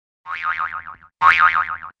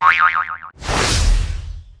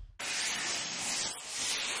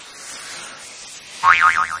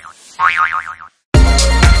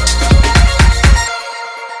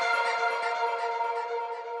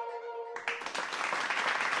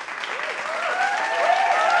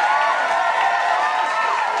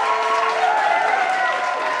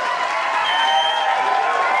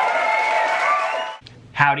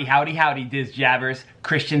Howdy, howdy, howdy, Diz Jabbers.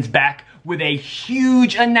 Christian's back with a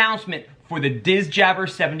huge announcement for the Diz Jabber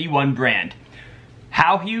 71 brand.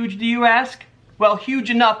 How huge, do you ask? Well,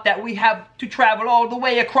 huge enough that we have to travel all the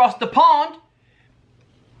way across the pond.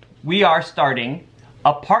 We are starting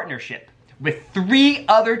a partnership with 3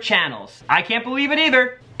 other channels. I can't believe it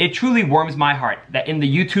either. It truly warms my heart that in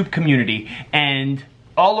the YouTube community and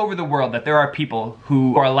all over the world that there are people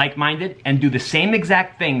who are like-minded and do the same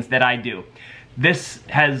exact things that I do. This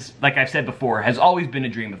has, like I've said before, has always been a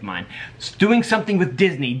dream of mine. Doing something with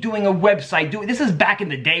Disney, doing a website, this is back in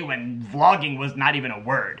the day when vlogging was not even a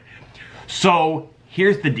word. So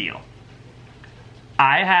here's the deal.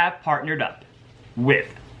 I have partnered up with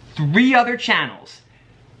 3 other channels,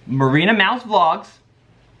 MarinaMouse Vlogs,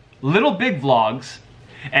 Little Big Vlogs,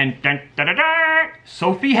 and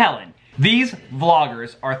SophieHelen. These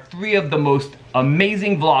vloggers are 3 of the most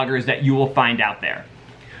amazing vloggers that you will find out there.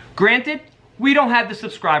 Granted, we don't have the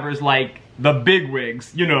subscribers like the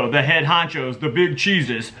bigwigs, you know, the head honchos, the big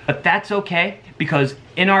cheeses. But that's okay, because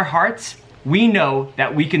in our hearts, we know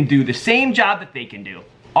that we can do the same job that they can do.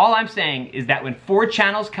 All I'm saying is that when 4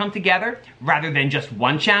 channels come together, rather than just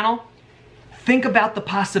 1 channel, think about the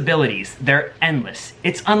possibilities. They're endless.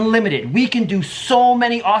 It's unlimited. We can do so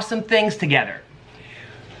many awesome things together.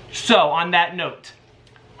 So, on that note,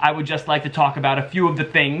 I would just like to talk about a few of the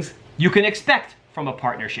things you can expect from a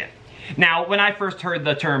partnership. Now, when I first heard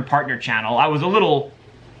the term partner channel, I was a little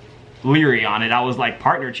leery on it. I was like,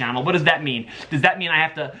 partner channel? What does that mean? Does that mean I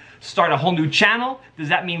have to start a whole new channel? Does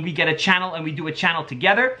that mean we get a channel and we do a channel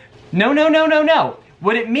together? No, no, no, no, no.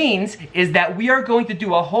 What it means is that we are going to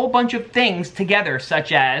do a whole bunch of things together,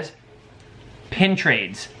 such as pin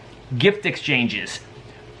trades, gift exchanges,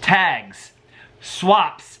 tags,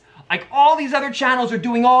 swaps. Like, all these other channels are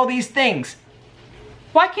doing all these things.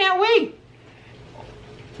 Why can't we?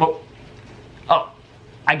 Well, oh,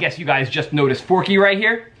 I guess you guys just noticed Forky right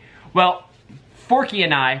here. Well, Forky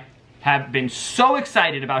and I have been so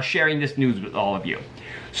excited about sharing this news with all of you.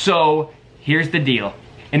 So here's the deal.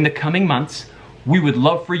 In the coming months, we would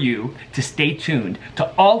love for you to stay tuned to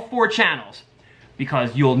all 4 channels,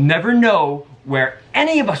 because you'll never know where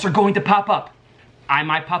any of us are going to pop up. I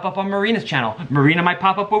might pop up on Marina's channel. Marina might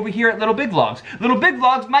pop up over here at Little Big Vlogs. Little Big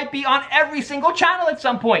Vlogs might be on every single channel at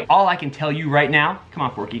some point. All I can tell you right now, come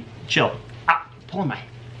on Forky, chill. Pulling my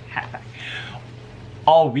hat back.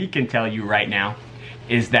 All we can tell you right now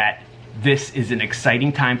is that this is an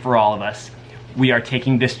exciting time for all of us. We are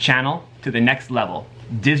taking this channel to the next level.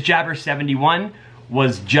 Diz Jabber 71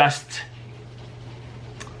 was just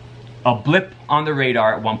a blip on the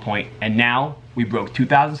radar at one point, and now we broke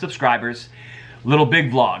 2,000 subscribers. Little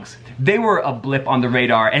Big Vlogs, they were a blip on the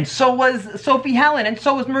radar, and so was SophieHelen, and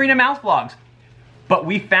so was MarinaMouse Vlogs. But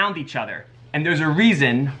we found each other, and there's a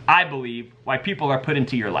reason, I believe, why people are put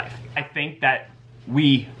into your life. I think that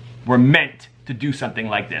we were meant to do something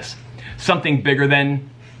like this. Something bigger than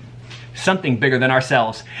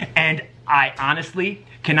ourselves. And I honestly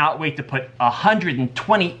cannot wait to put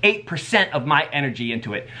 128% of my energy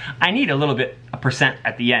into it. I need a little bit of percent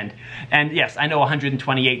at the end. And yes, I know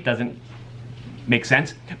 128 doesn't make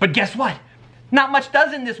sense, but guess what? Not much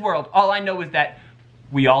does in this world. All I know is that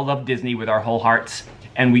we all love Disney with our whole hearts,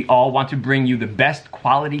 and we all want to bring you the best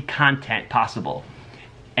quality content possible.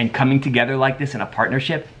 And coming together like this in a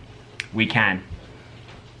partnership, we can.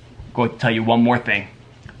 I'm going to tell you one more thing.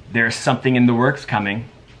 There's something in the works coming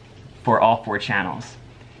for all 4 channels.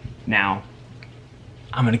 Now,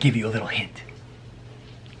 I'm going to give you a little hint.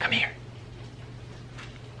 Come here.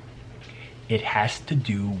 It has to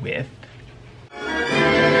do with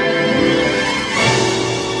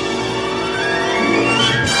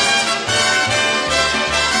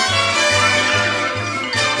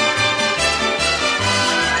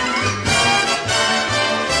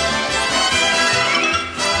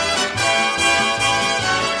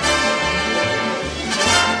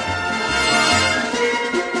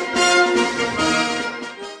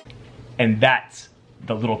and that's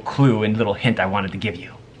the little clue and little hint I wanted to give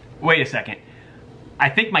you. Wait a second. I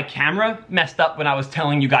think my camera messed up when I was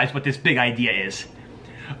telling you guys what this big idea is.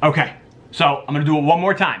 Okay, so I'm gonna do it one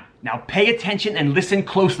more time. Now pay attention and listen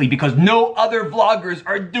closely, because no other vloggers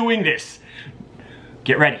are doing this.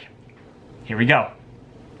 Get ready. Here we go.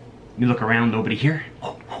 Let me look around, nobody here.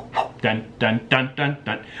 Dun, dun, dun, dun,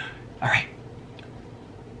 dun. All right.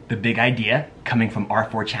 The big idea coming from our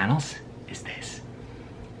 4 channels is this.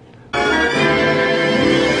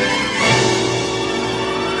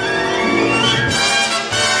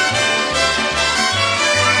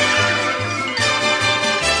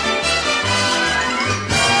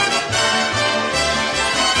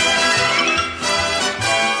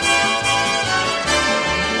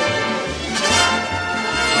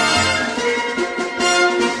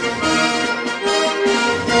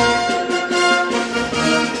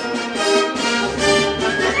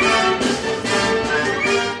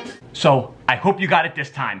 So, I hope you got it this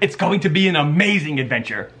time. It's going to be an amazing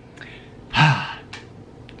adventure. I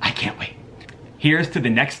can't wait. Here's to the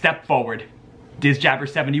next step forward.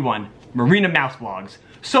 DizJabber71, MarinaMouse Vlogs,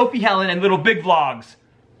 SophieHelen and Little Big Vlogs,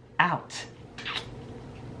 out.